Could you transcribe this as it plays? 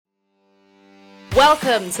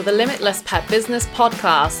Welcome to the Limitless Pet Business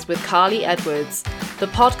Podcast with Carly Edwards, the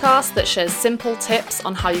podcast that shares simple tips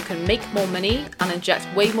on how you can make more money and inject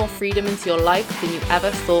way more freedom into your life than you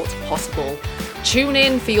ever thought possible. Tune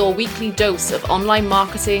in for your weekly dose of online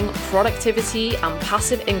marketing, productivity, and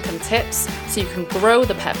passive income tips so you can grow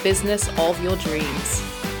the pet business of your dreams.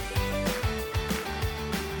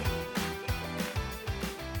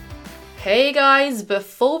 Hey guys,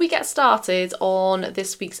 before we get started on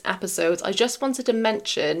this week's episode, I just wanted to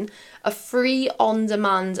mention a free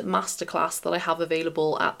on-demand masterclass that I have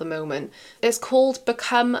available at the moment. It's called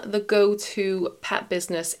Become the Go-To Pet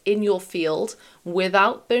Business in Your Field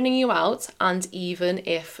Without Burning You Out, and even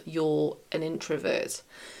if you're an introvert.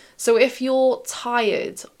 So if you're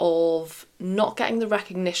tired of not getting the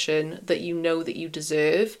recognition that you know that you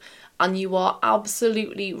deserve, and you are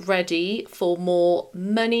absolutely ready for more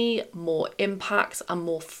money, more impact, and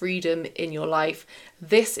more freedom in your life,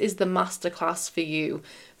 this is the masterclass for you.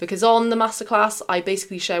 Because on the masterclass, I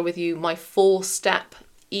basically share with you my 4-step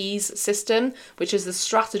ease system, which is the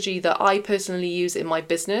strategy that I personally use in my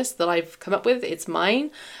business that I've come up with. It's mine,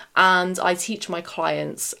 and I teach my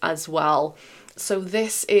clients as well. So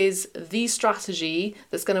this is the strategy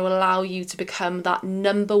that's going to allow you to become that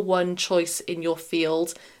number one choice in your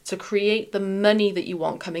field, to create the money that you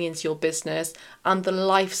want coming into your business and the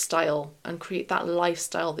lifestyle, and create that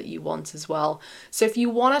lifestyle that you want as well. So if you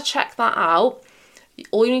want to check that out,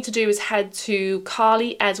 all you need to do is head to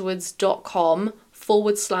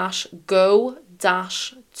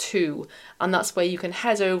carlyedwards.com/go-2, and that's where you can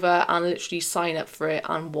head over and literally sign up for it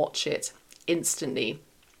and watch it instantly.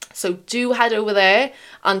 So do head over there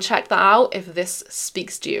and check that out if this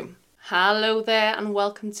speaks to you. Hello there and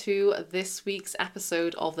welcome to this week's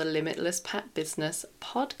episode of the Limitless Pet Business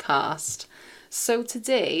Podcast. So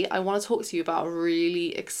today I want to talk to you about a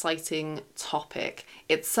really exciting topic.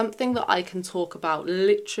 It's something that I can talk about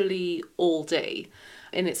literally all day,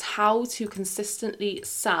 and it's how to consistently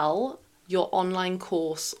sell your online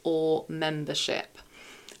course or membership.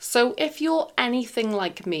 So if you're anything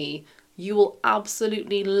like me, you will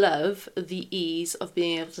absolutely love the ease of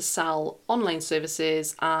being able to sell online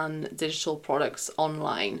services and digital products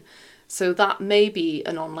online. So that may be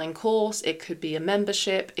an online course, it could be a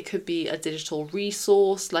membership, it could be a digital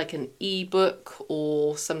resource like an ebook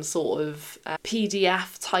or some sort of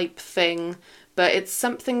PDF type thing. But it's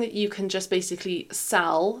something that you can just basically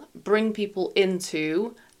sell, bring people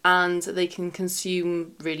into, and they can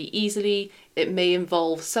consume really easily. It may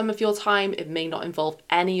involve some of your time, it may not involve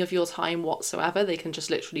any of your time whatsoever. They can just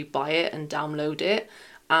literally buy it and download it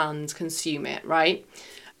and consume it, right?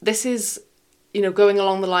 This is, going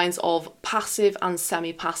along the lines of passive and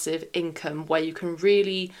semi-passive income, where you can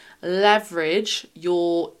really leverage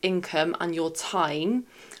your income and your time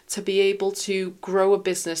to be able to grow a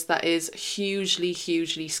business that is hugely,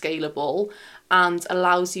 hugely scalable and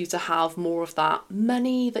allows you to have more of that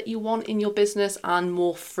money that you want in your business and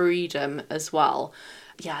more freedom as well.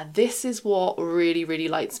 Yeah, this is what really, really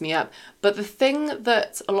lights me up. But the thing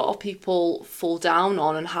that a lot of people fall down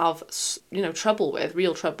on and have, trouble with,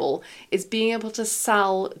 real trouble, is being able to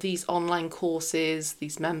sell these online courses,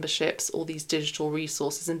 these memberships, or these digital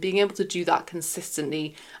resources, and being able to do that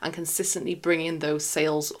consistently and consistently bring in those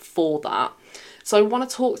sales for that. So I want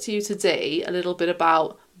to talk to you today a little bit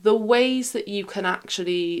about the ways that you can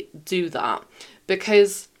actually do that,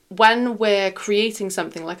 because when we're creating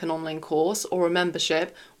something like an online course or a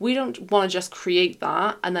membership, we don't want to just create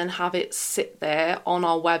that and then have it sit there on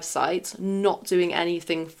our website, not doing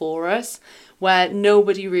anything for us, where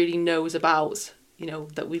nobody really knows about,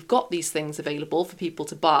 that we've got these things available for people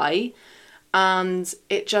to buy. And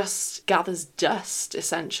it just gathers dust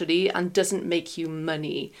essentially and doesn't make you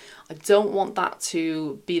money. I don't want that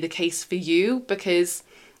to be the case for you, because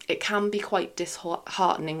it can be quite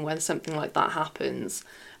disheartening when something like that happens.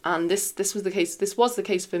 And this was the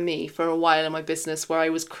case for me for a while in my business, where I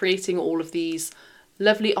was creating all of these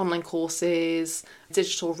lovely online courses,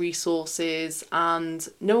 digital resources, and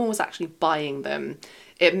no one was actually buying them.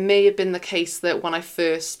 It may have been the case that when I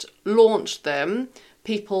first launched them,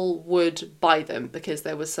 people would buy them because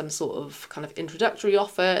there was some sort of kind of introductory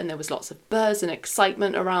offer and there was lots of buzz and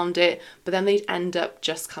excitement around it, but then they'd end up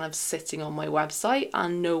just kind of sitting on my website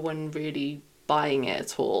and no one really buying it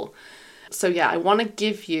at all. So yeah, I want to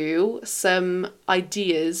give you some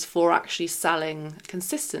ideas for actually selling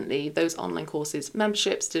consistently those online courses,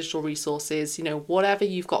 memberships, digital resources, whatever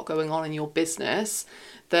you've got going on in your business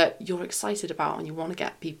that you're excited about and you want to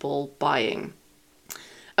get people buying.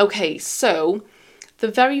 Okay, so the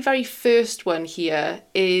very, very first one here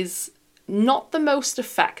is not the most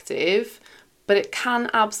effective, but it can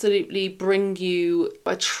absolutely bring you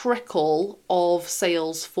a trickle of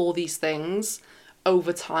sales for these things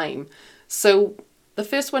over time. So the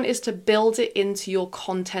first one is to build it into your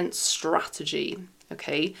content strategy.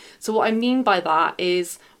 Okay, so what I mean by that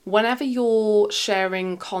is whenever you're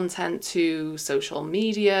sharing content to social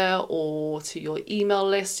media or to your email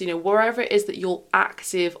list, wherever it is that you're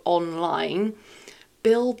active online,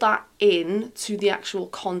 build that in to the actual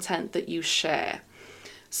content that you share.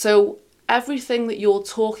 So everything that you're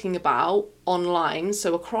talking about online,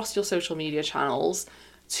 so across your social media channels,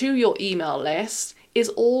 to your email list, is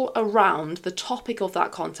all around the topic of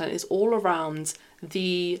that content, is all around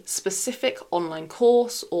the specific online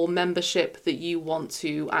course or membership that you want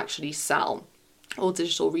to actually sell, or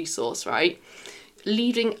digital resource, right?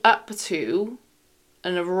 Leading up to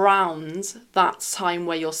and around that time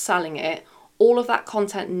where you're selling it, all of that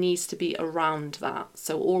content needs to be around that.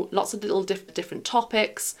 So lots of little different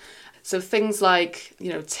topics. So things like,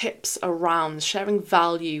 tips around sharing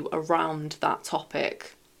value around that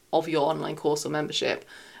topic of your online course or membership,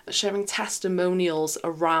 sharing testimonials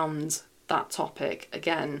around that topic,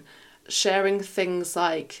 again, sharing things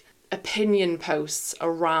like opinion posts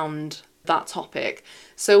around that topic.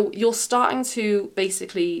 So you're starting to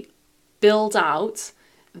basically build out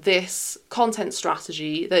this content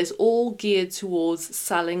strategy that is all geared towards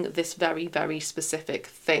selling this very, very specific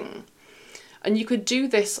thing. And you could do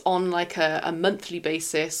this on like a monthly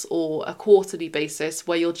basis or a quarterly basis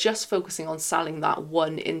where you're just focusing on selling that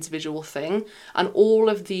one individual thing, and all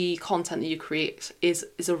of the content that you create is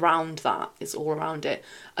around that. It's all around it.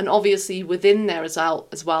 And obviously within there as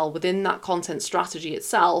well, within that content strategy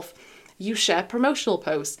itself, you share promotional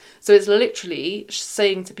posts. So it's literally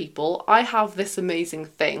saying to people, I have this amazing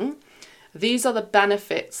thing. These are the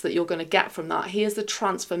benefits that you're going to get from that. Here's the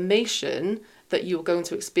transformation that you're going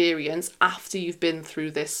to experience after you've been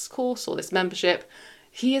through this course or this membership.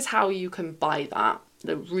 Here's how you can buy that.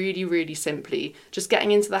 Really, really simply, just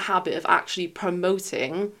getting into the habit of actually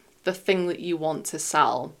promoting the thing that you want to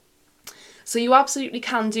sell. So you absolutely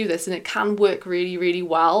can do this, and it can work really, really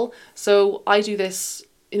well. So I do this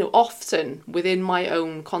often within my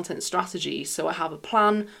own content strategy. So I have a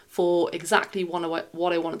plan for exactly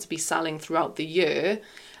what I want it to be selling throughout the year.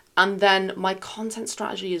 And then my content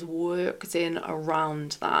strategy is worked in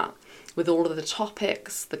around that with all of the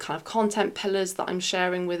topics, the kind of content pillars that I'm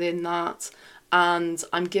sharing within that. And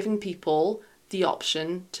I'm giving people the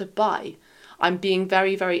option to buy. I'm being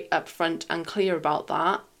very, very upfront and clear about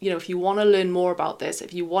that. If you want to learn more about this,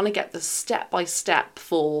 if you want to get the step-by-step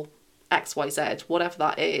for XYZ, whatever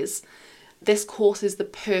that is, this course is the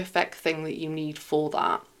perfect thing that you need for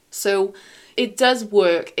that. So it does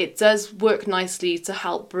work. It does work nicely to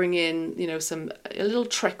help bring in, a little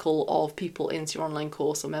trickle of people into your online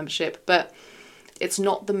course or membership, but it's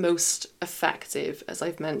not the most effective, as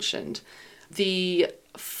I've mentioned. The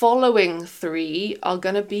following 3 are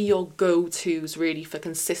going to be your go-tos really for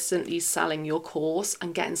consistently selling your course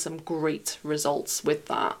and getting some great results with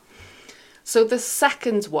that. So the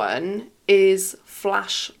second one is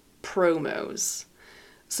flash promos.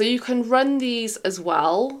 So you can run these as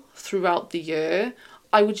well throughout the year.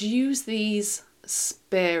 I would use these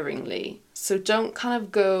sparingly. So don't kind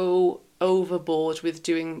of go overboard with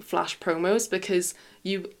doing flash promos, because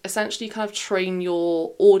you essentially kind of train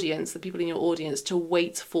your audience, the people in your audience, to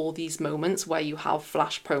wait for these moments where you have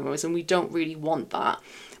flash promos, and we don't really want that.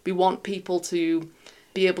 We want people to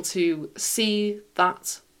be able to see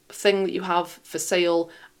that thing that you have for sale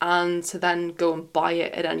and to then go and buy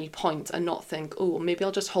it at any point and not think, oh, maybe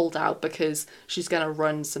I'll just hold out because she's going to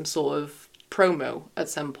run some sort of promo at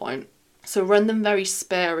some point. So run them very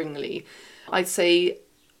sparingly. I'd say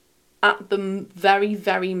at the very,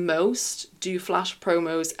 very most, do flash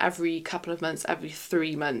promos every couple of months, every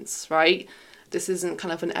 3 months, right? This isn't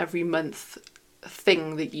kind of an every month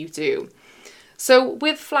thing that you do. So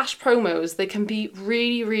with flash promos, they can be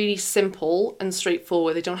really, really simple and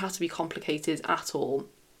straightforward. They don't have to be complicated at all.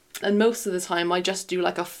 And most of the time, I just do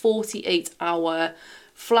like a 48-hour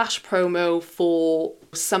flash promo for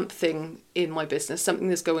something in my business, something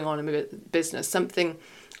that's going on in my business, something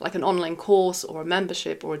like an online course or a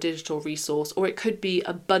membership or a digital resource, or it could be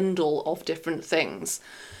a bundle of different things.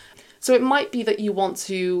 So it might be that you want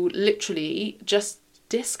to literally just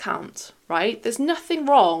discount, right? There's nothing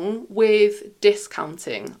wrong with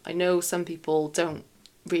discounting. I know some people don't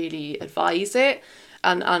really advise it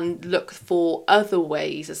and look for other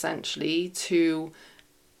ways essentially to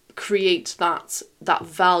create that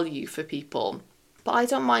value for people. But I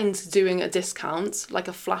don't mind doing a discount, like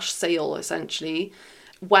a flash sale essentially,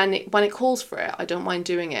 when it calls for it. I don't mind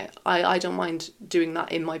doing it. I don't mind doing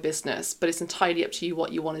that in my business, but it's entirely up to you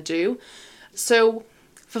what you want to do. So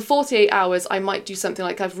for 48 hours, I might do something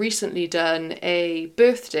like I've recently done a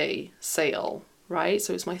birthday sale, right?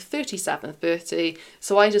 So it's my 37th birthday.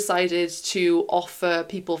 So I decided to offer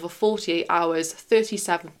people for 48 hours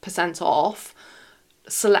 37% off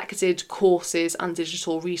selected courses and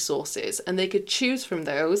digital resources, and they could choose from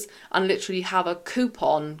those and literally have a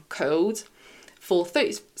coupon code for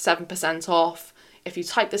 37% off. If you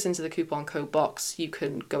type this into the coupon code box, you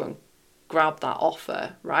can go and grab that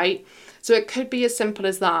offer, right? So it could be as simple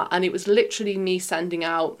as that. And it was literally me sending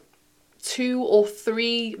out 2 or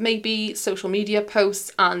 3 maybe social media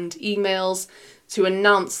posts and emails to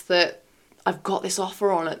announce that I've got this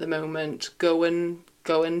offer on at the moment. Go and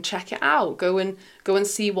check it out. Go and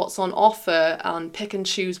see what's on offer and pick and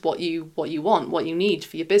choose what you want, what you need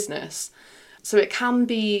for your business. So it can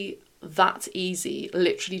be that easy,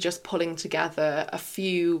 literally just pulling together a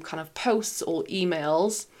few kind of posts or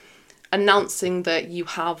emails announcing that you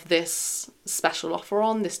have this special offer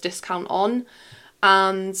on, this discount on,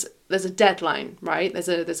 and there's a deadline, right?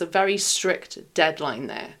 There's a very strict deadline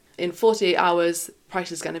there. In 48 hours,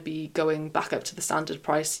 price is going to be going back up to the standard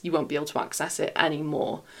price. You won't be able to access it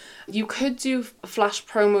anymore. You could do flash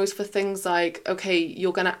promos for things like, okay,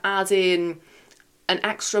 you're going to add in an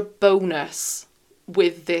extra bonus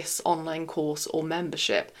with this online course or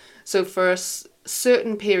membership. So for a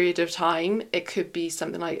certain period of time, it could be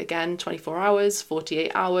something like, again, 24 hours,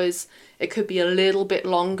 48 hours. It could be a little bit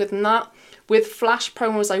longer than that. With flash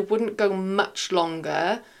promos, I wouldn't go much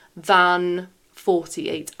longer than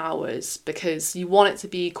 48 hours because you want it to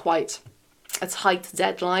be quite a tight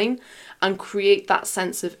deadline and create that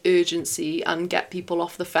sense of urgency and get people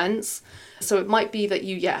off the fence. So it might be that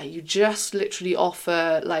you just literally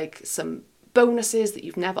offer like some bonuses that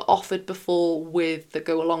you've never offered before that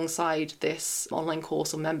go alongside this online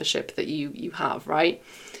course or membership that you have, right?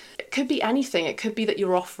 It could be anything. It could be that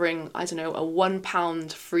you're offering, I don't know, a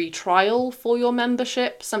 £1 free trial for your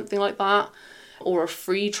membership, something like that, or a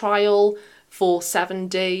free trial for 7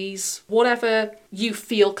 days, whatever you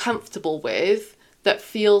feel comfortable with that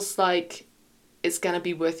feels like it's going to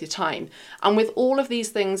be worth your time. And with all of these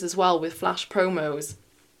things as well, with flash promos,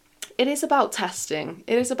 it is about testing.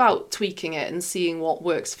 It is about tweaking it and seeing what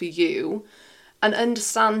works for you and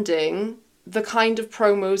understanding the kind of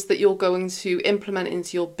promos that you're going to implement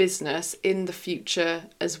into your business in the future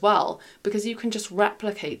as well, because you can just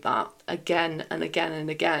replicate that again and again and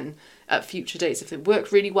again at future dates. If it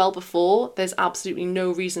worked really well before, there's absolutely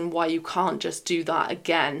no reason why you can't just do that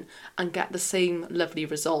again and get the same lovely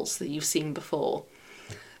results that you've seen before.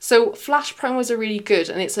 So flash promos are really good,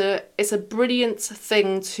 and it's a brilliant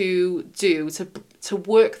thing to do to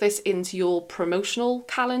work this into your promotional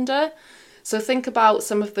calendar. So think about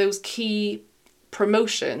some of those key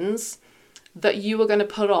promotions that you are going to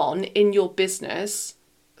put on in your business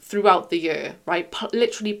throughout the year, right?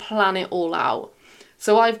 Literally plan it all out.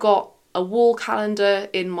 So I've got a wall calendar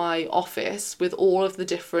in my office with all of the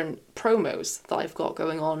different promos that I've got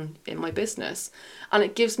going on in my business. And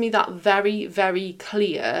it gives me that very, very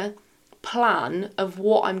clear plan of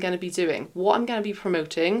what I'm going to be doing, what I'm going to be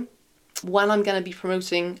promoting, when I'm going to be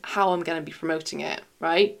promoting, how I'm going to be promoting it,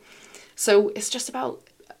 right? So it's just about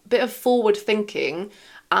a bit of forward thinking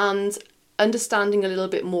and understanding a little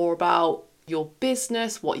bit more about your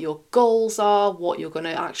business, what your goals are, what you're going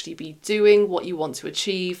to actually be doing, what you want to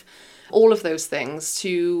achieve, all of those things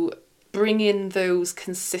to bring in those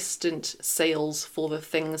consistent sales for the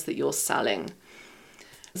things that you're selling.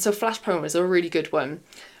 So flash promos are a really good one.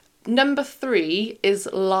 Number 3 is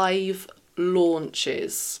live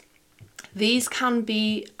launches. These can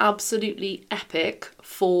be absolutely epic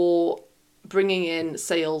for bringing in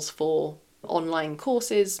sales for online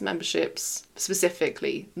courses, memberships,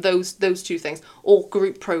 specifically those 2 things, or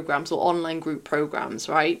group programs or online group programs,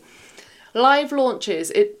 right? Live launches,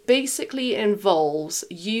 it basically involves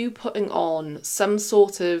you putting on some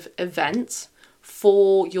sort of event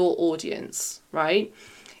for your audience, right?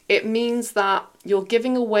 It means that you're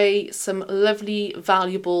giving away some lovely,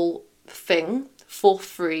 valuable thing for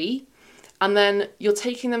free, and then you're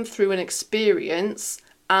taking them through an experience,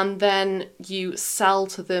 and then you sell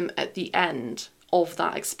to them at the end of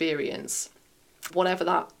that experience, whatever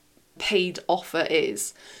that paid offer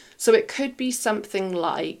is. So it could be something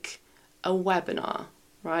like a webinar,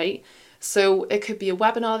 right? So it could be a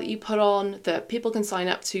webinar that you put on that people can sign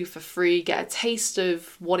up to for free, get a taste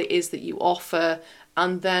of what it is that you offer,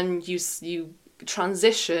 and then you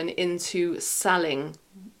transition into selling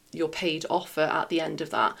your paid offer at the end of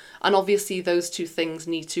that. And obviously those 2 things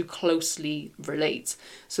need to closely relate.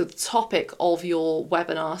 So the topic of your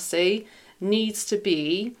webinar, say, needs to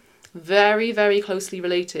be very, very closely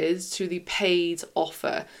related to the paid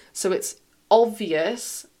offer. So it's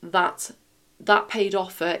obvious that that paid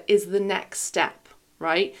offer is the next step,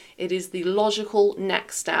 right? It is the logical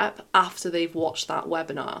next step after they've watched that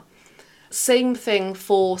webinar. Same thing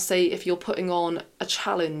for, say, if you're putting on a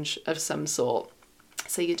challenge of some sort.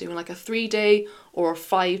 Say you're doing like a 3-day or a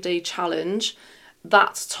 5-day challenge.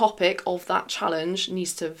 That topic of that challenge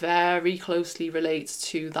needs to very closely relate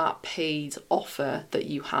to that paid offer that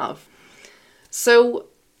you have. So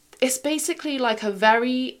it's basically like a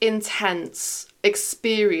very intense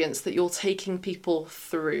experience that you're taking people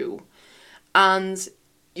through. And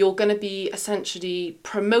you're going to be essentially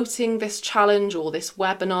promoting this challenge or this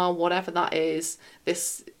webinar, whatever that is,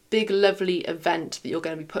 this big, lovely event that you're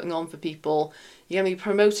going to be putting on for people. You're going to be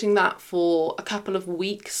promoting that for a couple of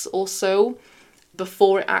weeks or so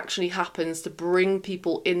before it actually happens to bring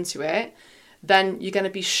people into it. Then you're going to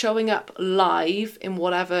be showing up live in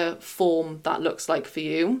whatever form that looks like for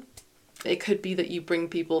you. It could be that you bring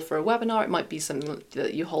people for a webinar. It might be something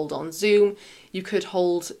that you hold on Zoom. You could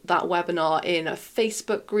hold that webinar in a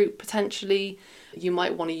Facebook group potentially. You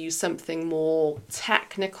might want to use something more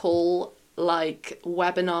technical like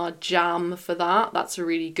Webinar Jam for that. That's a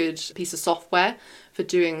really good piece of software for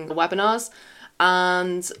doing webinars.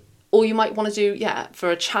 Or you might want to do,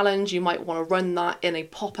 for a challenge, you might want to run that in a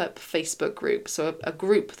pop-up Facebook group. So a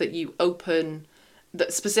group that you open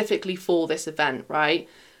that specifically for this event, right?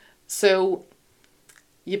 So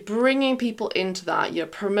you're bringing people into that, you're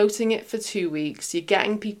promoting it for 2 weeks, you're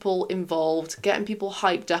getting people involved, getting people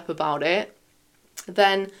hyped up about it.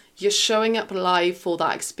 Then you're showing up live for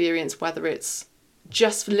that experience, whether it's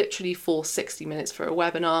just literally for 60 minutes for a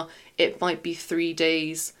webinar, it might be 3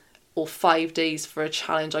 days or 5 days for a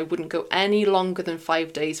challenge. I wouldn't go any longer than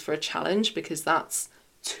 5 days for a challenge because that's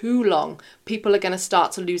too long. People are going to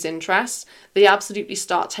start to lose interest. They absolutely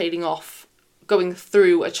start tailing off going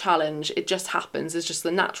through a challenge. It just happens. It's just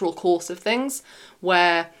the natural course of things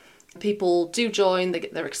where people do join,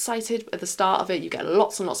 they're excited at the start of it. You get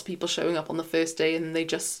lots and lots of people showing up on the first day and they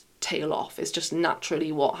just tail off. It's just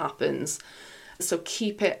naturally what happens. So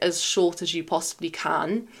keep it as short as you possibly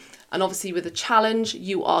can. And obviously with a challenge,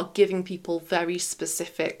 you are giving people very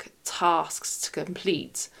specific tasks to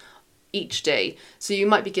complete each day. So you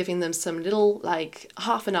might be giving them some little like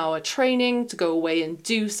half an hour training to go away and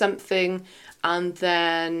do something. And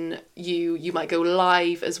then you might go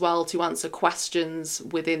live as well to answer questions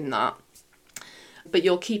within that. But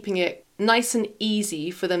you're keeping it nice and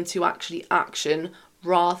easy for them to actually action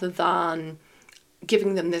rather than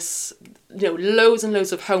giving them this, loads and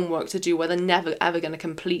loads of homework to do where they're never ever going to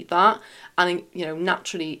complete that. And,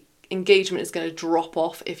 naturally engagement is going to drop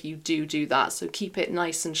off if you do that. So keep it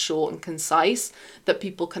nice and short and concise that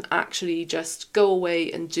people can actually just go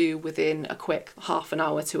away and do within a quick half an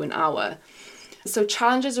hour to an hour. So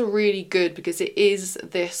challenges are really good because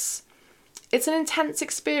it's an intense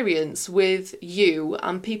experience with you,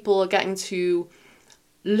 and people are getting to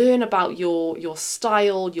learn about your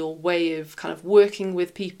style, your way of kind of working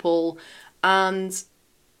with people, and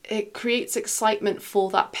it creates excitement for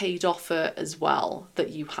that paid offer as well that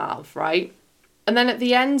you have, right? And then at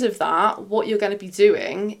the end of that, what you're going to be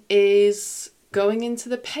doing is going into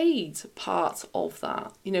the paid part of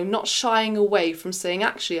that, not shying away from saying,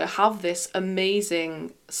 actually, I have this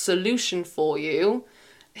amazing solution for you.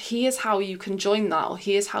 Here's how you can join that, or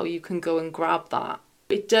here's how you can go and grab that.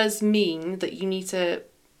 It does mean that you need to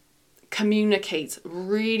communicate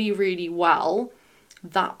really, really well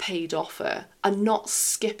that paid offer and not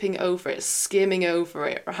skipping over it, skimming over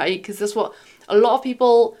it, right? Because that's what a lot of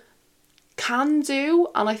people can do.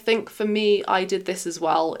 And I think for me, I did this as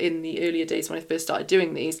well in the earlier days when I first started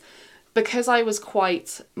doing these, because I was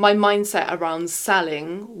my mindset around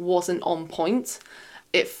selling wasn't on point.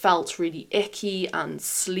 It felt really icky and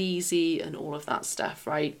sleazy and all of that stuff,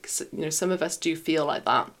 right? 'Cause, some of us do feel like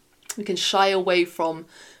that. We can shy away from,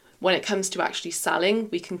 when it comes to actually selling,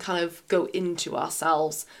 we can kind of go into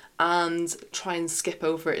ourselves and try and skip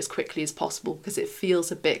over it as quickly as possible because it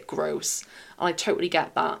feels a bit gross. And I totally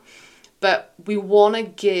get that. But we want to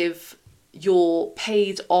give your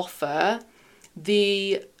paid offer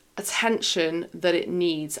the attention that it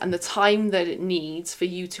needs and the time that it needs for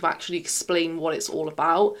you to actually explain what it's all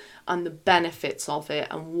about and the benefits of it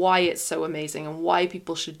and why it's so amazing and why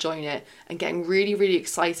people should join it, and getting really, really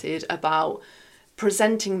excited about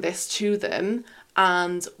presenting this to them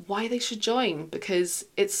and why they should join, because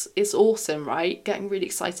it's awesome, right? Getting really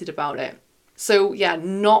excited about it. So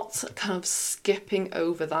not kind of skipping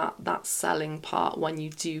over that selling part when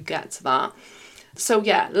you do get to that. So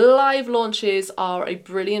live launches are a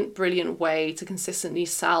brilliant, brilliant way to consistently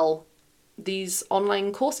sell these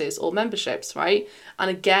online courses or memberships, right?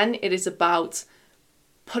 And again, it is about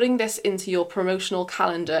putting this into your promotional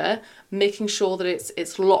calendar, making sure that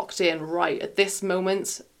it's locked in right at this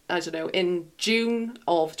moment. I don't know, in June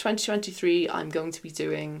of 2023, I'm going to be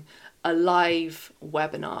doing a live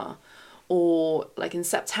webinar, or like in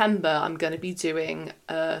September, I'm going to be doing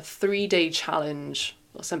a 3-day challenge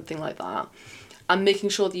or something like that. And making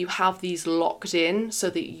sure that you have these locked in so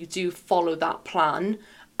that you do follow that plan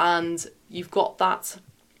and you've got that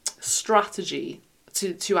strategy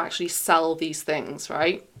to actually sell these things,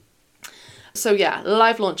 right? So yeah,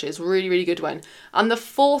 live launches, really, really good one. And the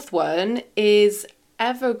fourth one is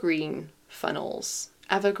evergreen funnels.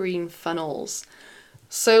 Evergreen funnels.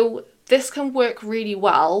 So this can work really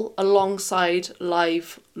well alongside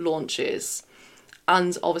live launches.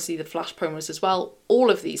 And obviously the flash promos as well. All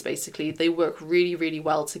of these basically, they work really, really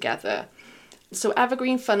well together. So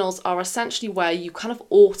evergreen funnels are essentially where you kind of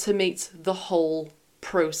automate the whole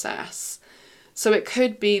process. So it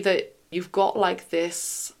could be that you've got like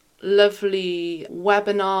this lovely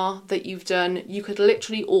webinar that you've done. You could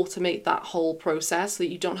literally automate that whole process so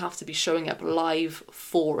that you don't have to be showing up live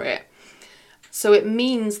for it. So it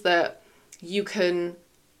means that you can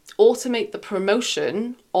automate the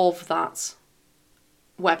promotion of that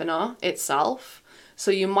webinar itself. So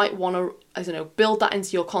you might want to, build that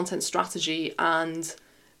into your content strategy and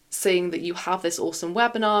saying that you have this awesome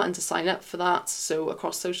webinar and to sign up for that. So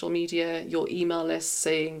across social media, your email list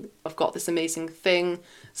saying, I've got this amazing thing,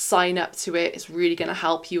 sign up to it. It's really going to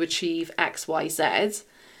help you achieve X, Y, Z.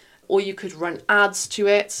 Or you could run ads to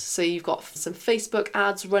it. So you've got some Facebook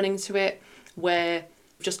ads running to it where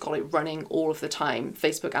you've just got it running all of the time,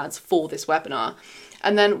 Facebook ads for this webinar.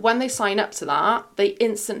 And then when they sign up to that, they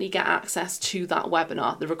instantly get access to that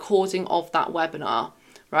webinar, the recording of that webinar,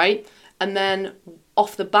 right? And then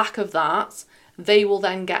off the back of that, they will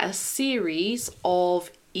then get a series of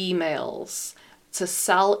emails to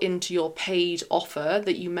sell into your paid offer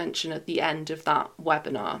that you mention at the end of that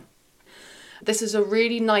webinar. This is a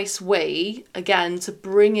really nice way, again, to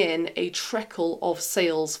bring in a trickle of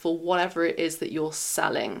sales for whatever it is that you're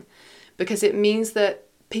selling, because it means that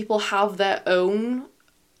people have their own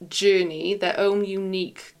journey, their own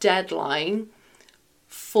unique deadline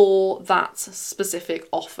for that specific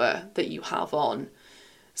offer that you have on.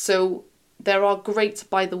 So there are great,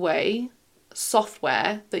 by the way,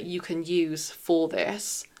 software that you can use for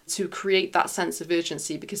this to create that sense of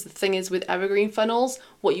urgency, because the thing is with evergreen funnels,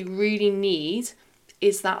 what you really need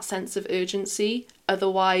is that sense of urgency.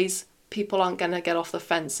 Otherwise, people aren't going to get off the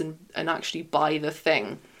fence and actually buy the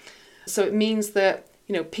thing. So it means that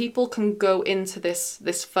people can go into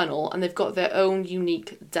this funnel and they've got their own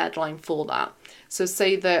unique deadline for that. So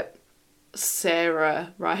say that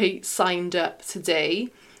Sarah, right, signed up today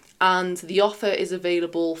and the offer is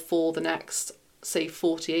available for the next, say,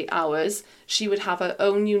 48 hours. She would have her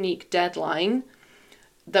own unique deadline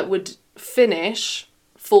that would finish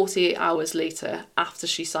 48 hours later after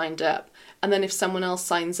she signed up. And then if someone else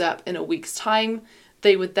signs up in a week's time,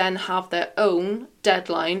 they would then have their own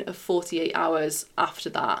deadline of 48 hours after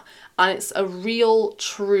that. And it's a real,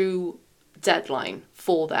 true deadline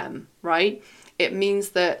for them, right? It means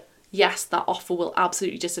that, yes, that offer will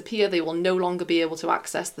absolutely disappear. They will no longer be able to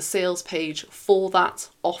access the sales page for that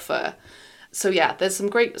offer. So yeah, there's some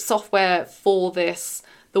great software for this.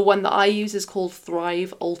 The one that I use is called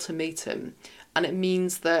Thrive Ultimatum. And it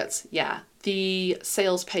means that, yeah, the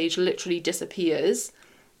sales page literally disappears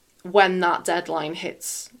when that deadline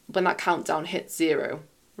hits, when that countdown hits 0,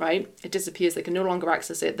 right? It disappears, they can no longer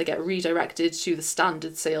access it, they get redirected to the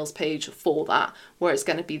standard sales page for that, where it's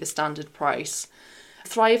going to be the standard price.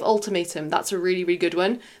 Thrive Ultimatum, that's a really, really good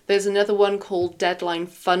one. There's another one called Deadline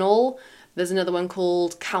Funnel. There's another one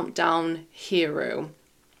called Countdown Hero.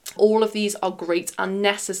 All of these are great and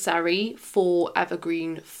necessary for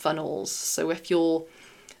evergreen funnels. So if you're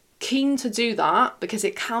keen to do that, because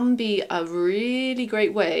it can be a really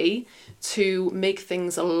great way to make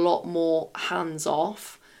things a lot more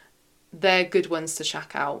hands-off, they're good ones to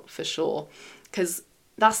check out for sure. Because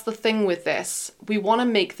that's the thing with this. We want to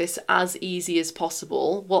make this as easy as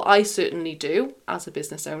possible. Well, I certainly do as a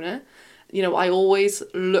business owner. I always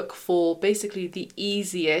look for basically the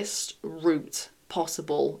easiest route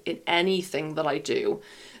possible in anything that I do.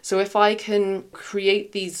 So if I can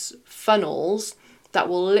create these funnels that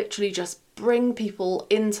will literally just bring people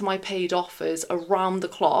into my paid offers around the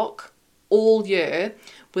clock all year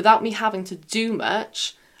without me having to do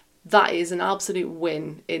much, that is an absolute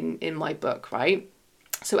win in my book, right?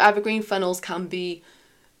 So evergreen funnels can be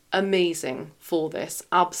amazing for this,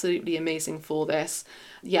 absolutely amazing for this.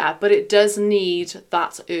 Yeah, but it does need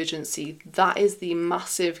that urgency. That is the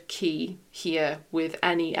massive key here with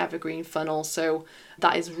any evergreen funnel. So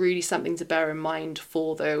that is really something to bear in mind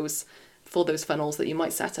for those funnels that you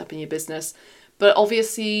might set up in your business. But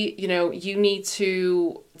obviously, you need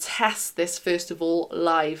to test this first of all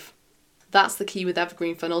live. That's the key with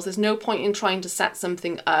evergreen funnels. There's no point in trying to set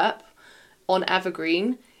something up on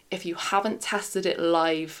evergreen if you haven't tested it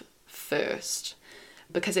live first,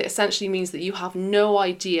 because it essentially means that you have no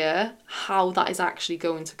idea how that is actually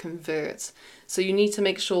going to convert. So you need to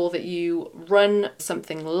make sure that you run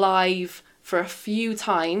something live for a few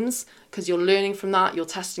times, because you're learning from that, you're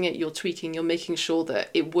testing it, you're tweaking, you're making sure that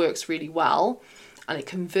it works really well and it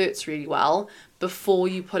converts really well before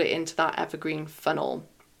you put it into that evergreen funnel.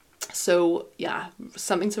 So yeah,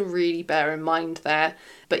 something to really bear in mind there.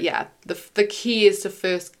 But yeah, the key is to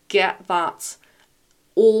first get that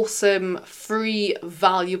awesome, free,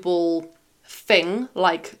 valuable thing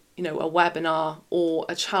like, a webinar or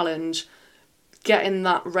a challenge, getting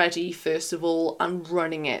that ready first of all and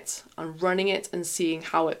running it and seeing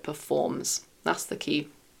how it performs. That's the key.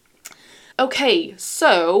 Okay,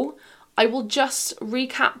 so I will just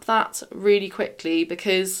recap that really quickly,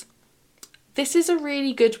 because this is a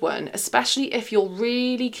really good one, especially if you're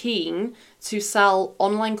really keen to sell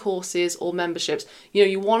online courses or memberships.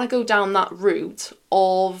 You want to go down that route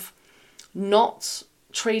of not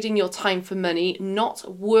trading your time for money,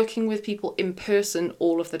 not working with people in person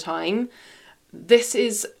all of the time. This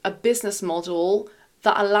is a business model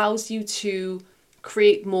that allows you to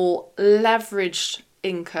create more leveraged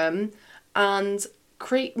income and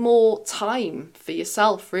create more time for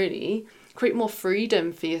yourself, really. Create more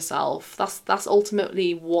freedom for yourself. That's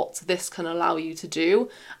ultimately what this can allow you to do.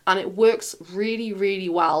 And it works really, really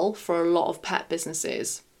well for a lot of pet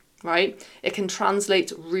businesses, right? It can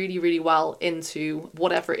translate really, really well into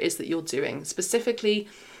whatever it is that you're doing. Specifically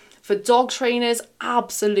for dog trainers,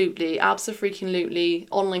 absolutely.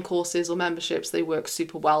 Online courses or memberships, they work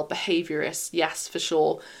super well. Behaviorists, yes, for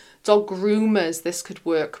sure. Dog groomers, this could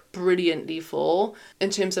work brilliantly for,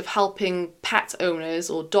 in terms of helping pet owners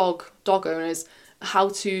or dog owners how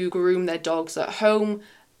to groom their dogs at home,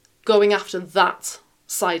 going after that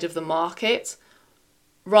side of the market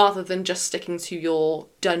rather than just sticking to your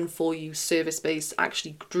done for you service base,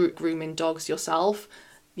 actually grooming dogs yourself.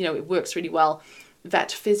 It works really well. Vet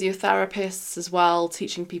physiotherapists as well,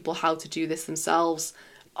 teaching people how to do this themselves.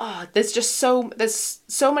 There's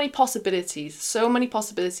so many possibilities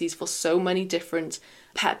for so many different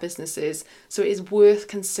pet businesses. So it is worth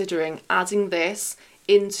considering adding this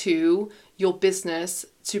into your business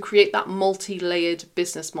to create that multi-layered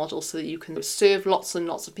business model so that you can serve lots and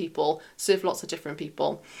lots of people, serve lots of different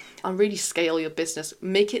people, and really scale your business.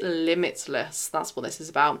 Make it limitless. That's what this is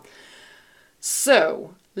about.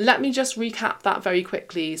 So let me just recap that very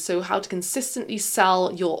quickly. So how to consistently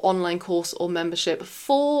sell your online course or membership.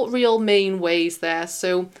 4 real main ways there.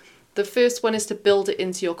 So the first one is to build it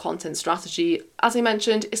into your content strategy. As I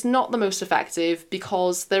mentioned, it's not the most effective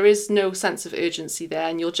because there is no sense of urgency there,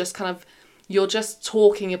 and you're just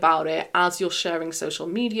talking about it as you're sharing social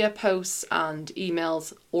media posts and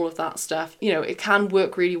emails, all of that stuff. It can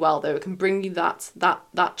work really well though. It can bring you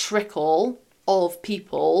that trickle of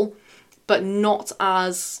people, but not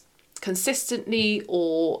as consistently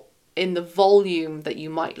or in the volume that you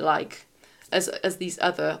might like as these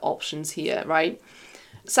other options here, right?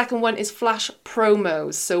 Second one is flash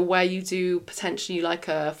promos. So where you do potentially like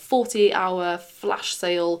a 48-hour flash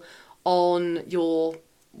sale on your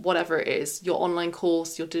whatever it is, your online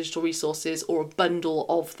course, your digital resources, or a bundle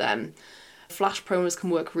of them. Flash promos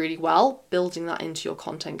can work really well, building that into your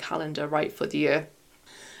content calendar right for the year.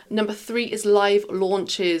 Number 3 is live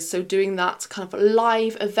launches. So doing that kind of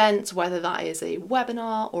live event, whether that is a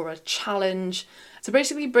webinar or a challenge, to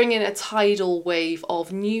basically bring in a tidal wave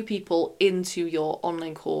of new people into your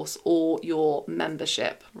online course or your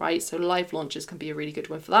membership, right? So live launches can be a really good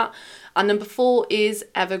one for that. And number 4 is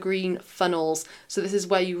evergreen funnels. So this is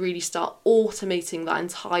where you really start automating that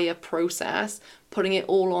entire process, putting it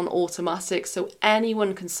all on automatic so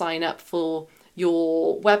anyone can sign up for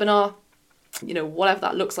your webinar, whatever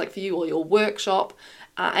that looks like for you, or your workshop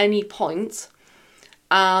at any point,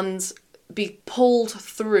 and be pulled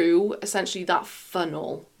through essentially that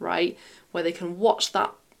funnel, right? Where they can watch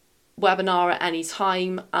that webinar at any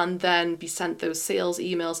time and then be sent those sales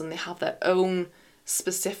emails, and they have their own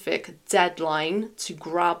specific deadline to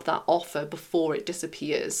grab that offer before it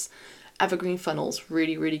disappears. Evergreen funnels,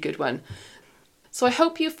 really, really good one. So I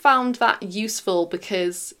hope you found that useful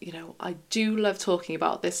because, I do love talking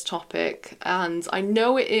about this topic, and I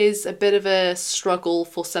know it is a bit of a struggle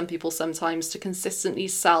for some people sometimes to consistently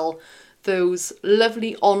sell those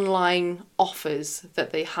lovely online offers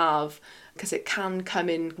that they have, because it can come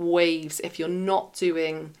in waves if you're not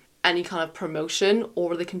doing any kind of promotion,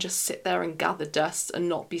 or they can just sit there and gather dust and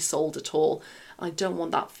not be sold at all. I don't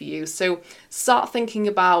want that for you. So start thinking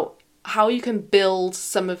about how you can build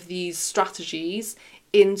some of these strategies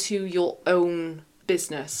into your own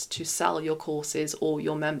business to sell your courses or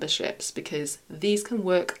your memberships, because these can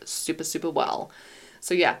work super, super well.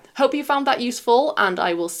 So yeah, hope you found that useful, and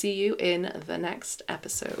I will see you in the next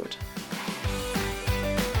episode.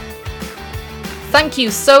 Thank you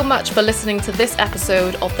so much for listening to this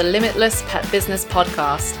episode of the Limitless Pet Business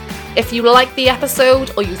Podcast. If you like the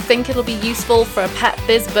episode or you think it'll be useful for a pet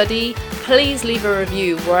biz buddy, please leave a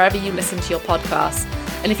review wherever you listen to your podcast.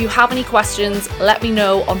 And if you have any questions, let me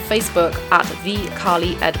know on Facebook at The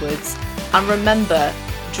Carly Edwards. And remember,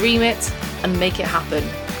 dream it and make it happen.